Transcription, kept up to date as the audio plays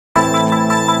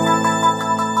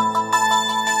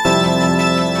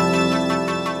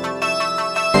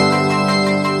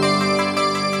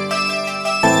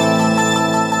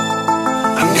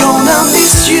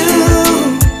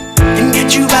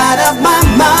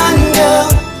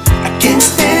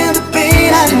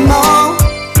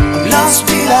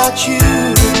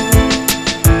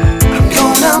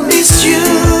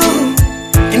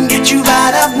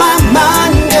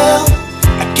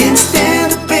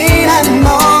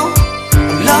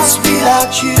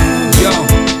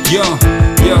Yo,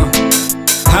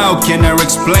 how can I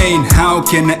explain? How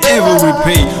can I ever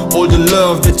repay all the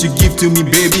love that you give to me,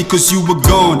 baby? Cause you were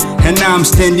gone, and now I'm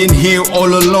standing here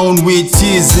all alone with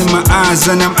tears in my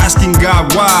eyes, and I'm asking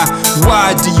God, why?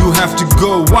 Why do you have to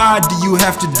go? Why do you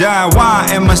have to die? Why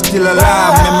am I still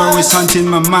alive? Memories haunting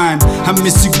my mind. I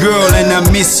miss you, girl, and I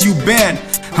miss you bad.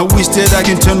 I wish that I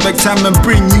can turn back time and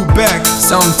bring you back.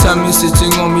 Sometimes you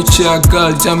sitting on me chair,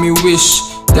 girl, tell me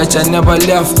wish that I never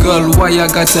left, girl. Why I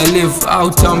gotta live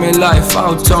out of my life,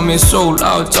 out of my soul,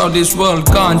 out of this world,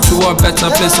 gone to a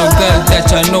better place. So girl, that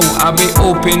I know I'll be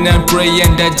open and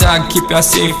praying that I keep you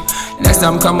safe. Next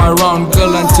time come around,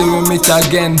 girl, until we meet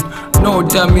again. Know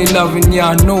that me loving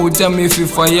ya, know that me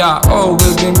feel for ya. Oh,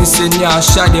 we'll be missing ya,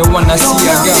 shy they wanna see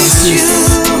ya again.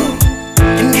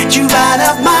 And get you out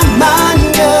of my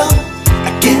mind, girl.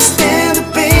 I can't stand the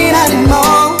pain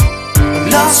anymore. I'm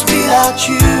lost without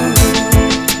you.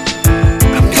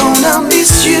 I'm gonna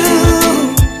miss you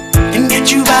and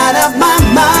get you out of my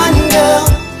mind, girl.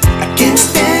 I can't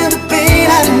stand the pain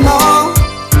anymore.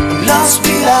 I'm lost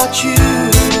without you.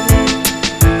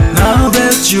 Now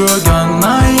that you're gone,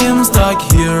 I am stuck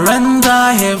here, and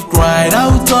I have cried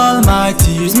out all my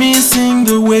tears, missing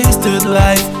the wasted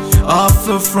life of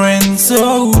a friend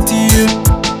so dear.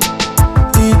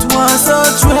 It was a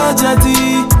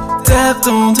tragedy that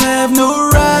don't have no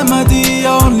remedy,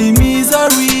 only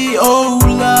misery. Oh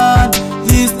Lord,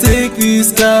 please take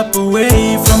this cup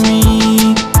away from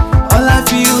me. All I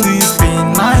feel is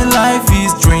pain, my life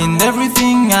is drained,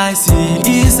 everything I see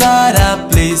is out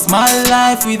of place. My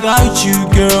life without you,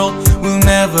 girl, will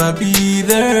never be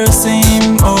the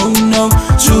same. Oh no,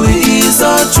 truly is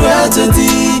a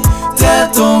tragedy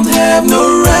that don't have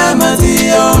no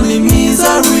remedy, only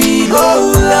misery.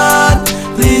 Oh Lord,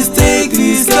 please take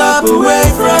this cup away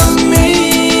from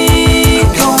me. I'm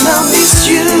gonna miss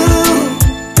you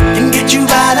and get you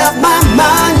out of my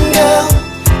mind, girl.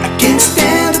 I can't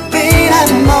stand the pain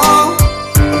anymore.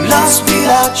 I'm lost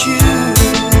without you.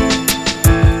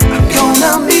 I'm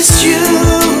gonna miss you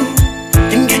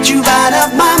and get you out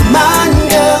of my mind,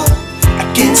 girl. I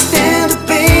can't stand the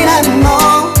pain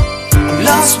anymore. I'm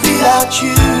lost without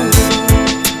you.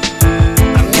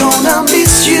 I'm gonna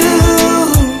miss you.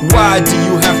 Why do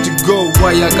you have to go?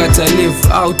 Why I gotta live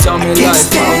out of my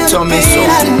life, out of my soul?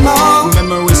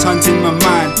 Memories haunting my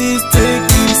mind. Please take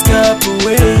this cup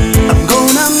away. I'm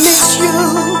gonna miss you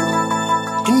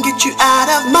and get you out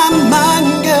of my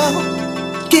mind, girl.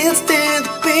 Can't stand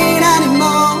the pain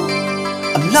anymore.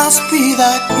 I'm lost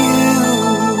without you.